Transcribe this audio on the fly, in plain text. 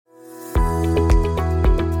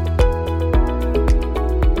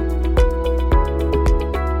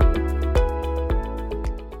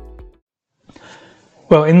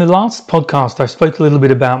Well, in the last podcast, I spoke a little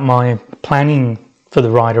bit about my planning for the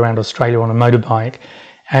ride around Australia on a motorbike.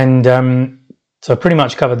 And so I pretty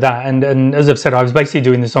much covered that. And as I've said, I was basically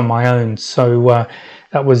doing this on my own. So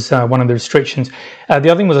that was one of the restrictions. The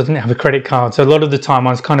other thing was I didn't have a credit card. So a lot of the time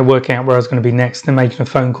I was kind of working out where I was going to be next and making a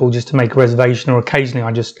phone call just to make a reservation. Or occasionally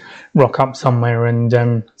I just rock up somewhere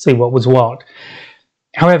and see what was what.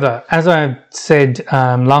 However, as I said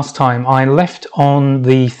last time, I left on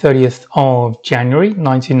the 30th of January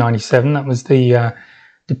 1997. That was the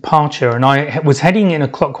departure, and I was heading in a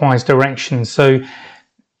clockwise direction. So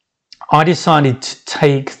I decided to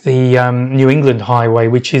take the New England Highway,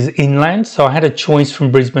 which is inland. So I had a choice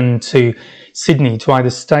from Brisbane to Sydney to either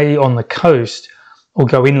stay on the coast or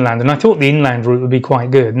go inland. And I thought the inland route would be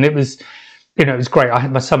quite good. And it was, it was great. I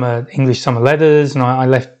had my English summer leathers, and I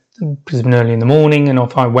left Brisbane early in the morning, and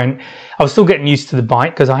off I went. I was still getting used to the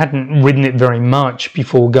bike because I hadn't ridden it very much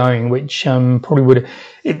before going, which probably would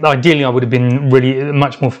have, ideally I would have been really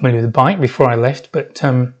much more familiar with the bike before I left, but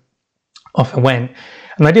off I went.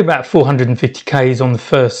 And I did about 450 Ks on the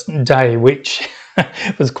first day, which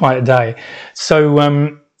was quite a day.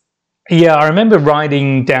 So, yeah, I remember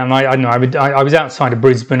riding down, I was outside of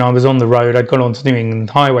Brisbane, I was on the road, I'd gone onto the New England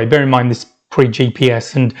Highway. Bear in mind this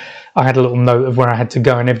pre-GPS, and I had a little note of where I had to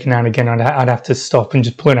go, and every now and again I'd have to stop and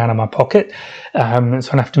just pull it out of my pocket, so I'd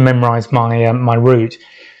have to memorise my route.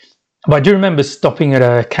 But I do remember stopping at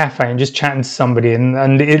a cafe and just chatting to somebody,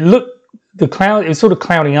 and it was sort of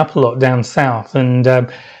clouding up a lot down south,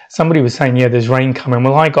 and somebody was saying, yeah, there's rain coming.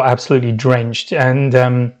 Well, I got absolutely drenched, and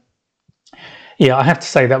yeah, I have to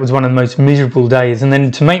say that was one of the most miserable days. And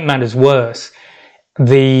then to make matters worse,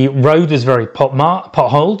 the road was very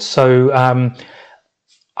potholed, so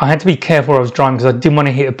I had to be careful where I was driving because I didn't want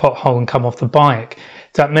to hit a pothole and come off the bike.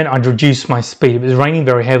 So that meant I'd reduce my speed. It was raining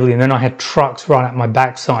very heavily, and then I had trucks right at my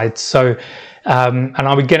backside. So, and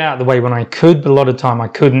I would get out of the way when I could, but a lot of the time I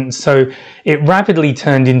couldn't. So it rapidly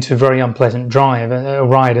turned into a very unpleasant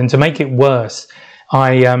ride. And to make it worse,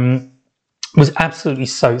 I was absolutely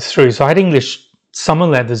soaked through. So I had English summer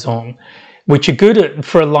leathers on, which are good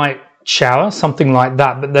for a light shower, something like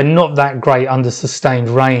that, but they're not that great under sustained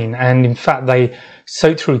rain. And in fact, they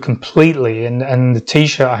soaked through completely. And the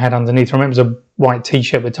t-shirt I had underneath, I remember it was a white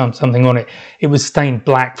t-shirt with something on it. It was stained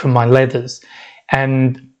black from my leathers,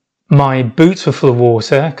 and my boots were full of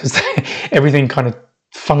water because everything kind of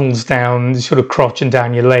funnels down sort of crotch and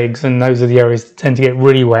down your legs, and those are the areas that tend to get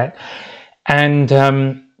really wet. And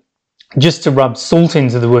just to rub salt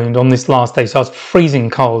into the wound on this last day, so I was freezing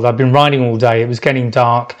cold. I'd been riding all day. It was getting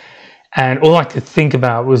dark, and all I could think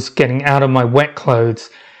about was getting out of my wet clothes,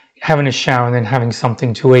 having a shower, and then having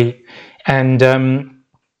something to eat. And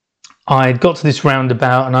I got to this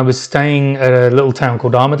roundabout, and I was staying at a little town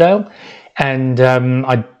called Armadale, and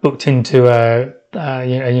I booked into a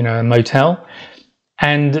motel.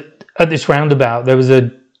 And at this roundabout, there was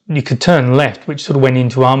you could turn left, which sort of went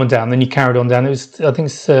into Armadale, and then you carried on down. It was, I think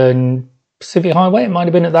it's Pacific Highway, it might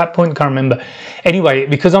have been at that point, can't remember. Anyway,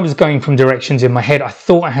 because I was going from directions in my head, I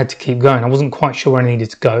thought I had to keep going. I wasn't quite sure where I needed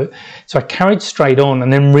to go. So I carried straight on,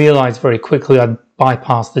 and then realised very quickly I'd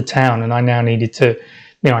bypassed the town, and I now needed to,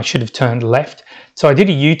 I should have turned left. So I did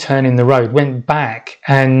a U-turn in the road, went back,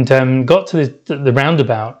 and got to the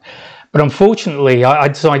roundabout. But unfortunately,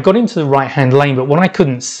 I got into the right-hand lane, but what I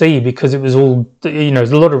couldn't see, because it was all,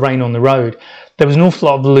 there's a lot of rain on the road, there was an awful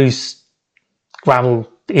lot of loose gravel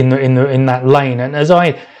in that lane. And as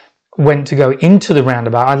I went to go into the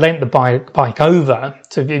roundabout, I leant the bike over.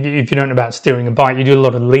 So if you don't know about steering a bike, you do a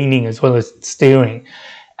lot of leaning as well as steering.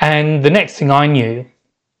 And the next thing I knew,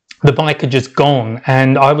 the bike had just gone,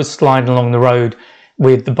 and I was sliding along the road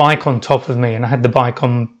with the bike on top of me, and I had the bike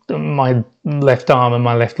on my left arm, and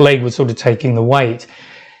my left leg was sort of taking the weight.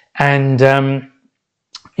 And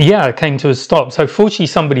I came to a stop. So fortunately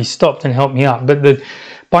somebody stopped and helped me up, but the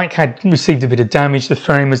bike had received a bit of damage. The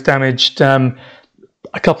frame was damaged. A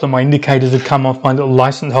couple of my indicators had come off. My little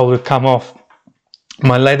license holder had come off.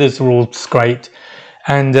 My leathers were all scraped.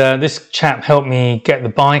 And this chap helped me get the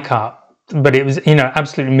bike up. But it was,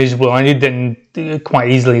 absolutely miserable. I did then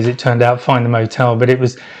quite easily, as it turned out, find the motel. But it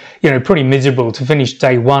was, pretty miserable to finish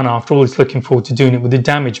day one after all this looking forward to doing it with a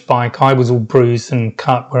damaged bike. I was all bruised and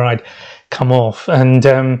cut where I'd come off. And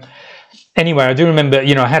anyway, I do remember,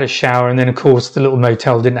 I had a shower, and then, of course, the little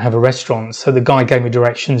motel didn't have a restaurant. So the guy gave me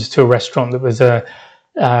directions to a restaurant that was a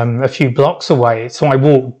few blocks away. So I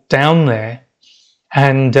walked down there,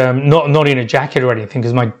 and not in a jacket or anything,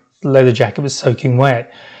 because my leather jacket was soaking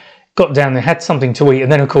wet. Got down there, had something to eat, and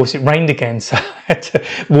then, of course, it rained again, so I had to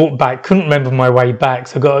walk back. Couldn't remember my way back,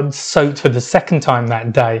 so I got soaked for the second time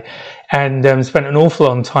that day, and spent an awful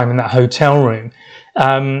long time in that hotel room.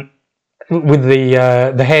 with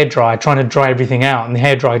the hairdryer, trying to dry everything out, and the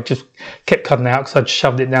hairdryer just kept cutting out because I'd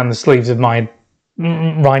shoved it down the sleeves of my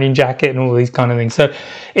riding jacket and all these kind of things. So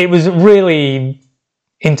it was really,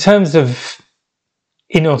 in terms of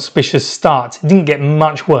inauspicious starts, it didn't get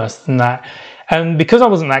much worse than that. And because I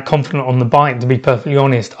wasn't that confident on the bike, to be perfectly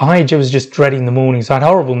honest, I was just dreading the morning. So I had a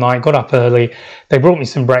horrible night, got up early. They brought me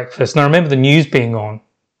some breakfast. And I remember the news being on,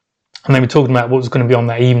 and they were talking about what was going to be on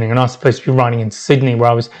that evening. And I was supposed to be riding into Sydney,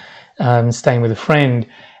 where I was staying with a friend.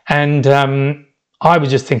 And I was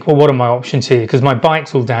just thinking, well, what are my options here? Because my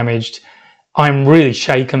bike's all damaged. I'm really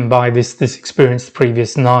shaken by this experience the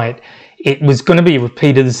previous night. It was going to be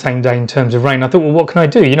repeated the same day in terms of rain. I thought, well, what can I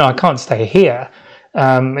do? I can't stay here.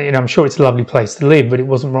 I'm sure it's a lovely place to live, but it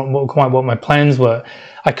wasn't quite what my plans were.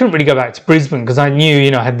 I couldn't really go back to Brisbane because I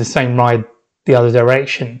knew, I had the same ride the other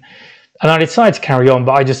direction. And I decided to carry on,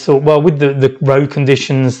 but I just thought, well, with the road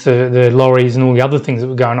conditions, the lorries and all the other things that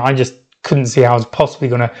were going on, I just couldn't see how I was possibly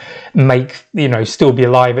going to make, still be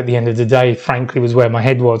alive at the end of the day, frankly, was where my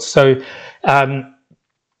head was. So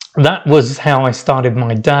that was how I started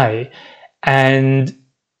my day. And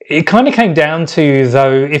it kind of came down to,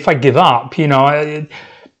 though, if I give up,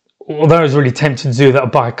 although I was really tempted to do that, or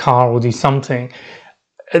buy a car or do something,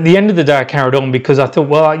 at the end of the day, I carried on because I thought,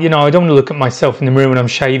 well, I don't want to look at myself in the mirror when I'm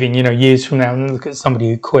shaving, years from now and look at somebody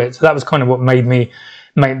who quit. So that was kind of what made me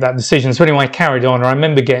make that decision. So anyway, I carried on. I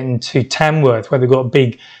remember getting to Tamworth, where they've got a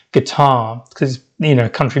big guitar, because,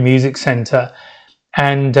 country music centre.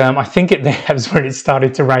 And I think that was when it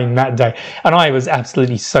started to rain that day. And I was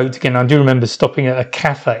absolutely soaked again. I do remember stopping at a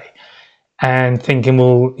cafe and thinking,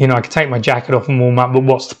 well, I could take my jacket off and warm up, but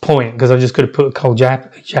what's the point? Because I've just got to put a cold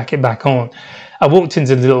jacket back on. I walked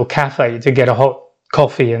into the little cafe to get a hot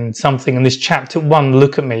coffee and something, and this chap took one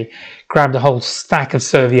look at me, grabbed a whole stack of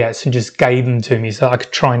serviettes and just gave them to me so I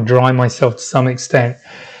could try and dry myself to some extent.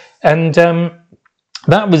 And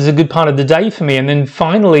that was a good part of the day for me. And then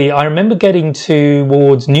finally, I remember getting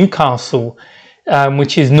towards Newcastle,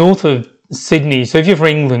 which is north of Sydney. So if you're from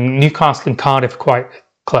England, Newcastle and Cardiff are quite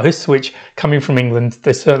close, which, coming from England,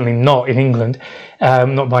 they're certainly not in England,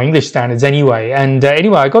 not by English standards anyway. And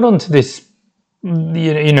anyway, I got onto this,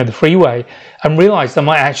 the freeway, and realised I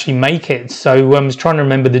might actually make it. So I was trying to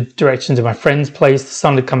remember the directions of my friend's place. The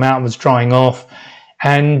sun had come out and was drying off.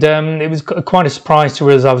 And it was quite a surprise to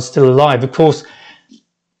realise I was still alive. Of course,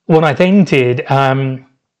 what I then did, I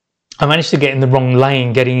managed to get in the wrong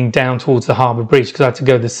lane, getting down towards the Harbour Bridge, because I had to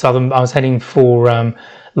go the southern. I was heading for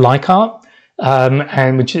Leichhardt,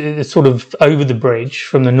 and which is sort of over the bridge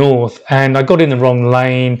from the north. And I got in the wrong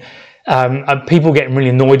lane. People getting really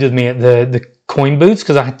annoyed with me at the coin booths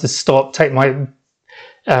because I had to stop, take my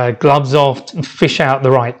gloves off, fish out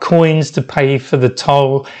the right coins to pay for the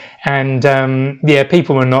toll. And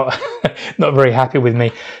people were not not very happy with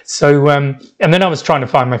me. So and then I was trying to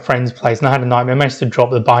find my friend's place, and I had a nightmare. I managed to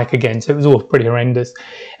drop the bike again, so it was all pretty horrendous.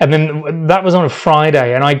 And then that was on a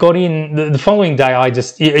Friday, and I got in the following day. I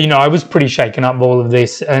just I was pretty shaken up with all of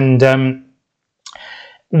this, and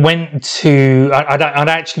went to, I'd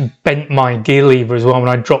actually bent my gear lever as well when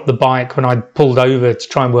I dropped the bike, when I pulled over to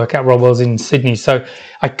try and work out where I was in Sydney. So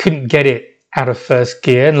I couldn't get it out of first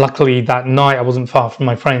gear. And luckily that night I wasn't far from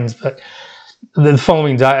my friends. But the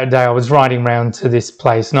following day I was riding around to this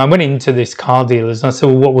place, and I went into this car dealer's and I said,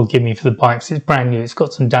 well, what will you give me for the bike? It's brand new. It's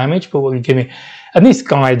got some damage, but what will you give me? And this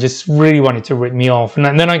guy just really wanted to rip me off. And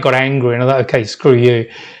then I got angry and I thought, okay, screw you.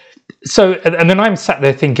 So, and then I'm sat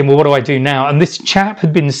there thinking, well, what do I do now? And this chap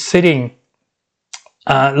had been sitting,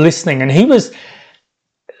 listening, and he was,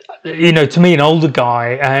 to me, an older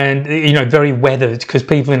guy and, very weathered, because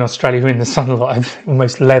people in Australia are in the sun a lot, have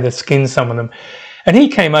almost leather skin, some of them. And he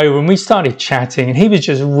came over and we started chatting, and he was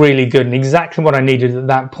just really good and exactly what I needed at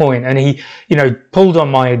that point. And he, pulled on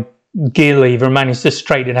my gear lever and managed to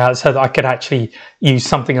straighten it out so that I could actually use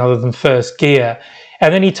something other than first gear.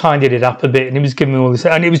 And then he tidied it up a bit, and he was giving me all this,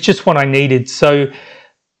 and it was just what I needed. So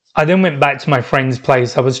I then went back to my friend's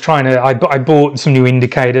place. I bought some new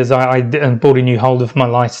indicators. I bought a new holder for my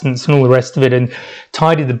license and all the rest of it, and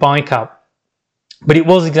tidied the bike up. But it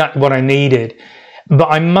was exactly what I needed. But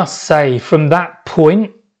I must say, from that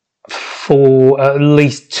point, for at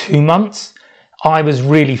least 2 months, I was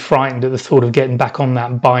really frightened at the thought of getting back on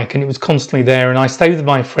that bike, and it was constantly there. And I stayed with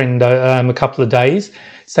my friend a couple of days,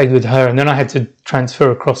 stayed with her, and then I had to transfer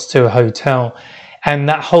across to a hotel. And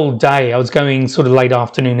that whole day, I was going sort of late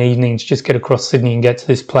afternoon, evening to just get across Sydney and get to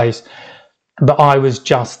this place. But I was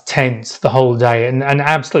just tense the whole day and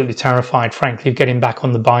absolutely terrified, frankly, of getting back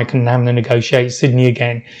on the bike and having to negotiate Sydney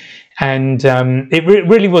again. And it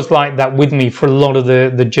really was like that with me for a lot of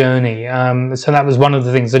the journey. So that was one of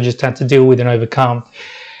the things I just had to deal with and overcome.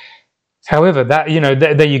 However, that, you know,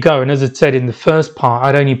 there you go. And as I said in the first part,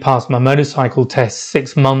 I'd only passed my motorcycle test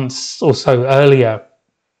 6 months or so earlier.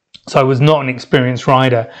 So I was not an experienced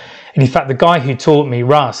rider. And in fact, the guy who taught me,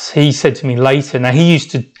 Russ, he said to me later, now he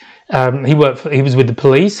used to, he was with the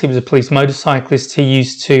police. He was a police motorcyclist. He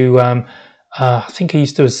used to, I think he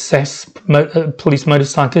used to assess police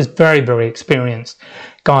motorcyclists, very, very experienced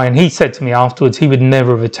guy. And he said to me afterwards, he would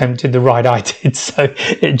never have attempted the ride I did. So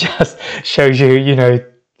it just shows you, you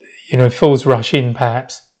know, fools rush in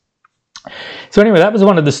perhaps. So anyway, that was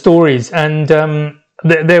one of the stories. And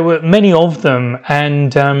there were many of them.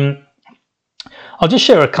 And I'll just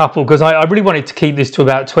share a couple because I really wanted to keep this to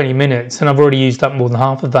about 20 minutes. And I've already used up more than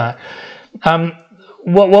half of that.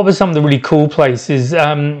 What were some of the really cool places?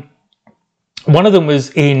 One of them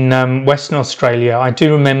was in Western Australia. I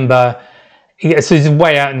do remember, so it's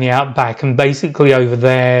way out in the outback, and basically over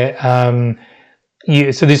there,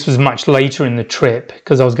 so this was much later in the trip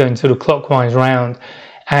because I was going sort of clockwise round,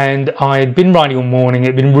 and I had been riding all morning. It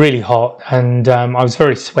had been really hot, and I was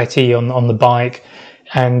very sweaty on the bike,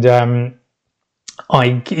 and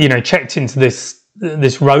I, you know, checked into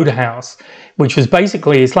this roadhouse, which was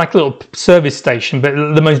basically, it's like a little service station, but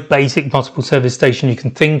the most basic possible service station you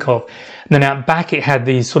can think of. And then out back, it had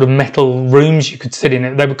these sort of metal rooms you could sit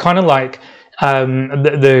in. They were kind of like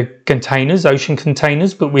the containers, ocean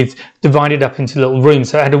containers, but with divided up into little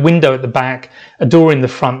rooms. So it had a window at the back, a door in the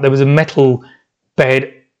front. There was a metal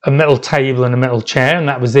bed, a metal table, and a metal chair, and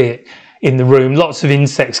that was it in the room. Lots of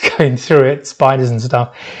insects going through it, spiders and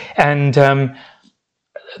stuff. And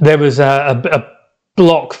there was a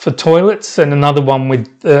block for toilets and another one with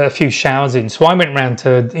a few showers in. So I went round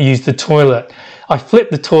to use the toilet. I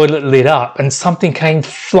flipped the toilet lid up and something came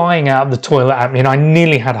flying out of the toilet at me, and I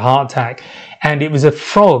nearly had a heart attack. And it was a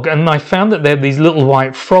frog, and I found that there were these little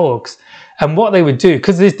white frogs. And what they would do,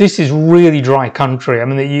 because this is really dry country, I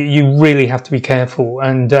mean, you really have to be careful.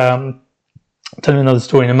 And I'll tell you another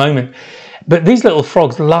story in a moment. But these little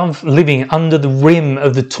frogs love living under the rim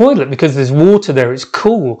of the toilet because there's water there, it's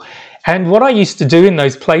cool. And what I used to do in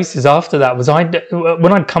those places after that was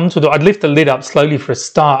when I'd come to it, I'd lift the lid up slowly for a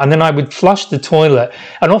start, and then I would flush the toilet,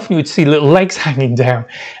 and often you would see little legs hanging down.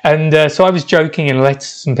 And so I was joking in a letter to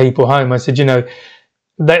some people home. I said, you know,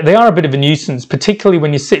 they are a bit of a nuisance, particularly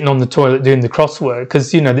when you're sitting on the toilet doing the crossword,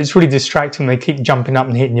 because, you know, it's really distracting. They keep jumping up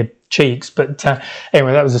and hitting your cheeks. But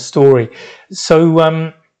anyway, that was a story.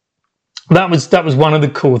 So that was one of the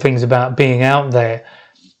cool things about being out there.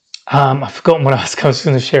 I've forgotten what else. I was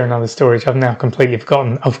going to share another story, which I've now completely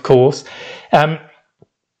forgotten, of course.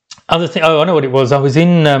 Other thing, I know what it was. I was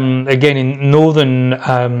in, again, in northern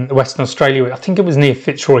Western Australia. I think it was near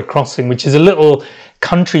Fitzroy Crossing, which is a little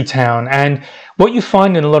country town. And what you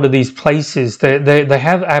find in a lot of these places, they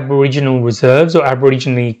have Aboriginal reserves or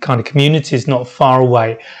Aboriginal kind of communities not far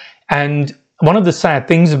away. And one of the sad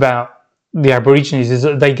things about the Aborigines is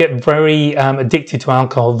that they get very addicted to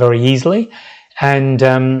alcohol very easily. And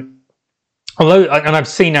I've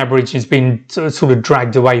seen Aborigines being sort of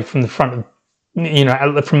dragged away from the front of, you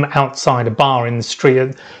know, from outside a bar in the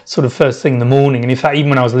street, sort of first thing in the morning. And in fact, even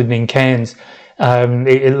when I was living in Cairns,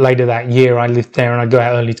 later that year, I lived there and I'd go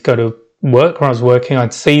out early to go to work. Where I was working,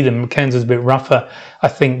 I'd see them. Cairns was a bit rougher, I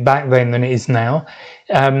think, back then than it is now.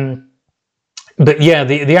 But yeah,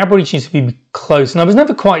 the Aborigines would be close. And I was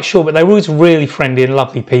never quite sure, but they were always really friendly and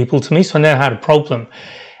lovely people to me, so I never had a problem.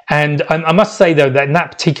 And I must say, though, that in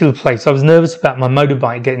that particular place, I was nervous about my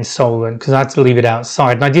motorbike getting stolen because I had to leave it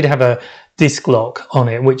outside. And I did have a disc lock on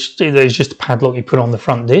it, which is just a padlock you put on the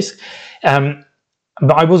front disc.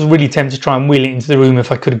 But I was really tempted to try and wheel it into the room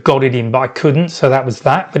if I could have got it in, but I couldn't. So that was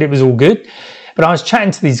that. But it was all good. But I was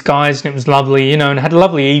chatting to these guys and it was lovely, you know, and I had a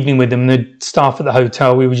lovely evening with them. The staff at the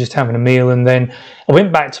hotel, we were just having a meal. And then I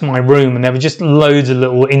went back to my room and there were just loads of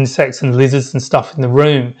little insects and lizards and stuff in the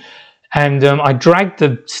room. And I dragged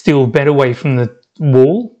the steel bed away from the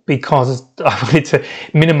wall because I wanted to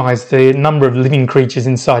minimize the number of living creatures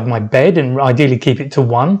inside my bed and ideally keep it to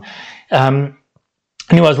one.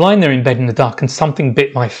 Anyway, I was lying there in bed in the dark and something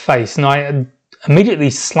bit my face and I immediately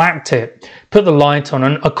slapped it, put the light on,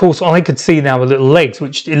 and of course all I could see now were little legs,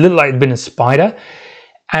 which it looked like it'd been a spider.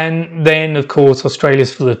 And then, of course,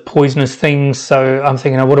 Australia's full of poisonous things, so I'm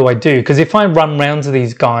thinking, oh, what do I do? Because if I run round to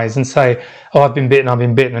these guys and say, oh, I've been bitten,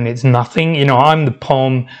 and it's nothing, you know, I'm the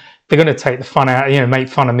POM, they're going to take the fun out, you know, make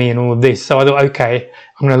fun of me and all of this. So I thought, okay,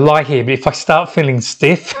 I'm going to lie here, but if I start feeling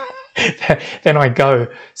stiff, then I go.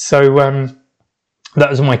 So that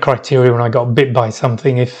was my criteria when I got bit by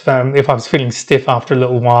something. If I was feeling stiff after a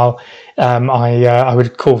little while, I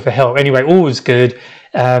would call for help. Anyway, all was good.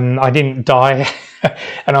 I didn't die,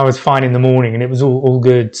 and I was fine in the morning, and it was all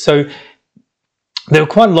good. So there were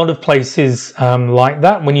quite a lot of places like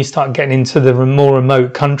that. When you start getting into the more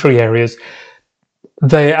remote country areas,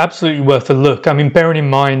 they're absolutely worth a look. I mean, bearing in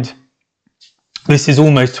mind, this is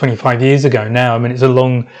almost 25 years ago now. I mean, it's a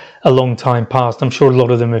long time past. I'm sure a lot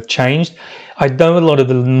of them have changed. I know a lot of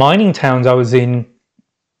the mining towns I was in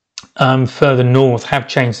further north have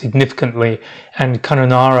changed significantly. And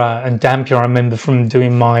Kununurra and Dampier, I remember from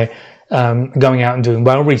doing my going out and doing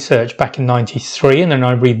well research back in 93, and then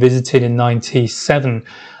I revisited in 97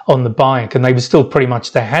 on the bike, and they were still pretty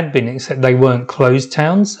much, they had been, except they weren't closed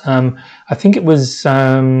towns. I think it was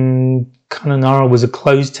Kununurra was a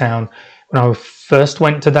closed town when I first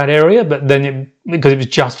went to that area, but then because it was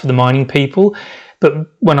just for the mining people. But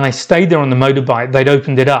when I stayed there on the motorbike, they'd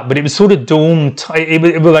opened it up, but it was sort of dorm.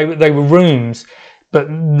 They were rooms, but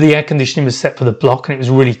the air conditioning was set for the block, and it was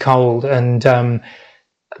really cold. And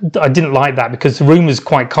I didn't like that because the room was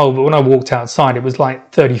quite cold. But when I walked outside, it was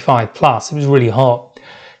like 35 plus. It was really hot.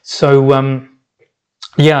 So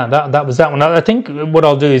yeah, that was that one. I think what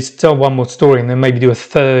I'll do is tell one more story and then maybe do a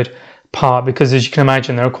third part, because as you can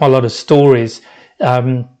imagine, there are quite a lot of stories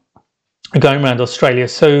going around Australia.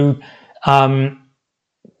 So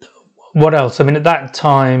what else? I mean, at that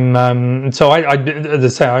time, so I as I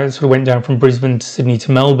say, I sort of went down from Brisbane to Sydney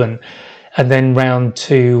to Melbourne, and then round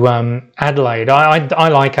to Adelaide. I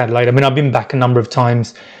like Adelaide. I mean, I've been back a number of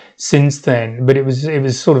times since then, but it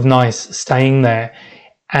was sort of nice staying there.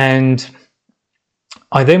 And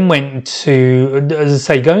I then went to, as I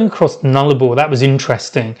say, going across Nullarbor. That was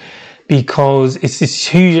interesting because it's this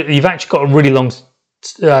huge. You've actually got a really long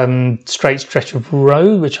straight stretch of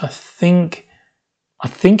road, which I think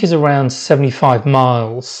is around 75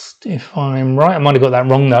 miles, if I'm right. I might have got that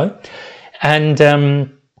wrong though. And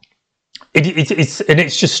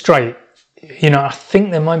it's just straight. You know, I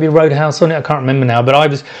think there might be a roadhouse on it. I can't remember now, but I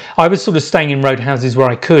was sort of staying in roadhouses where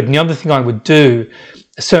I could. And the other thing I would do,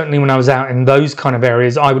 certainly when I was out in those kind of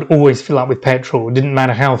areas, I would always fill up with petrol. It didn't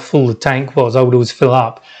matter how full the tank was, I would always fill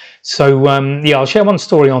up. So yeah, I'll share one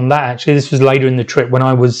story on that. Actually, this was later in the trip when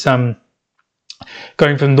I was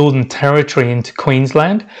going from Northern Territory into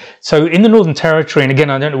Queensland. So in the Northern Territory, and again,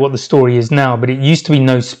 I don't know what the story is now, but it used to be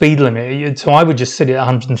no speed limit. So I would just sit at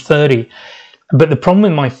 130. But the problem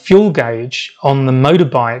with my fuel gauge on the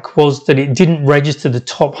motorbike was that it didn't register the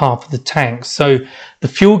top half of the tank. So the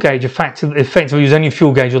fuel gauge effectively was only a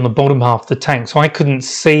fuel gauge on the bottom half of the tank. So I couldn't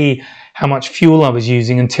see how much fuel I was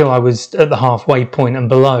using until I was at the halfway point and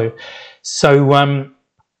below. So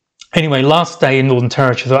anyway, last day in Northern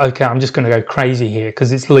Territory, I thought, okay, I'm just going to go crazy here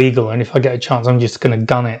because it's legal. And if I get a chance, I'm just going to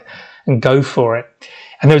gun it and go for it.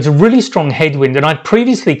 And there was a really strong headwind, and I'd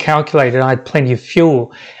previously calculated I had plenty of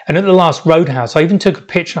fuel. And at the last roadhouse, I even took a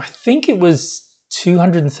picture. I think it was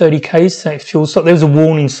 230 k's fuel stock. There was a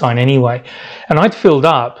warning sign anyway. And I'd filled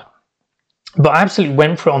up, but I absolutely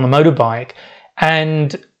went for it on the motorbike.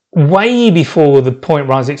 And way before the point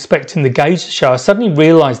where I was expecting the gauge to show, I suddenly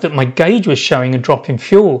realized that my gauge was showing a drop in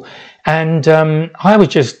fuel. And I was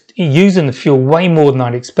just using the fuel way more than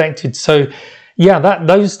I'd expected. So yeah,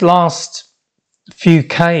 those last few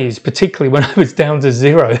Ks, particularly when I was down to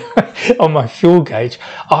zero on my fuel gauge,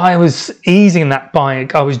 I was easing that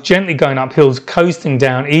bike. I was gently going up hills, coasting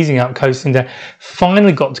down, easing up, coasting down.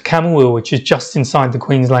 Finally got to Camberwell, which is just inside the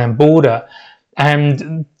Queensland border.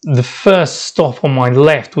 And the first stop on my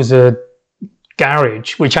left was a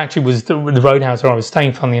garage, which actually was the roadhouse where I was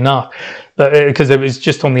staying, funnily enough, but because it was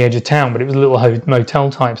just on the edge of town, but it was a little motel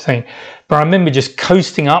type thing. But I remember just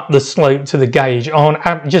coasting up the slope to the gauge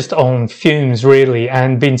just on fumes, really,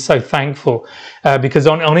 and being so thankful because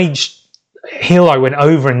on each hill I went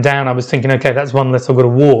over and down, I was thinking, okay, that's one less I've got to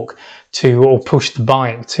walk to or push the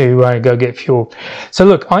bike to go get fuel. So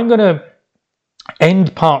look, I'm going to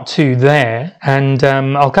end part 2 there, and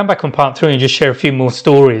I'll come back on part 3 and just share a few more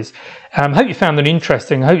stories. Hope you found it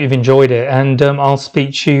interesting. I hope you've enjoyed it, and I'll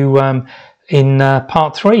speak to you in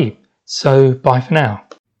part 3. So bye for now.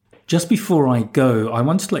 Just before I go, I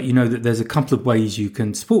want to let you know that there's a couple of ways you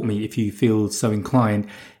can support me if you feel so inclined.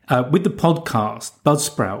 With the podcast,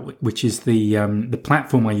 Buzzsprout, which is the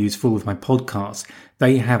platform I use for all of my podcasts,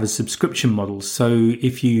 they have a subscription model. So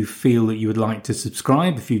if you feel that you would like to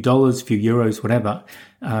subscribe, a few dollars, a few euros, whatever,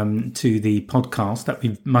 to the podcast, that'd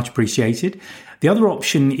be much appreciated. The other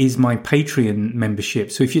option is my Patreon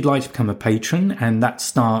membership. So if you'd like to become a patron, and that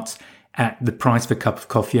starts at the price of a cup of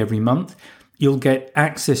coffee every month, You'll get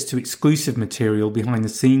access to exclusive material, behind the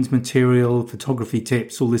scenes material, photography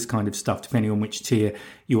tips, all this kind of stuff, depending on which tier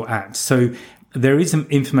you're at. So there is some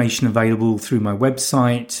information available through my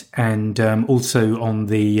website and also on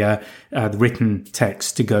the written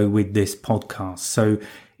text to go with this podcast. So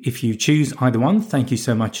if you choose either one, thank you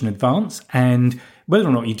so much in advance. And whether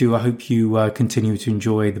or not you do, I hope you continue to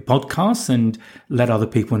enjoy the podcasts and let other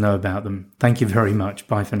people know about them. Thank you very much.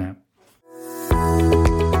 Bye for now.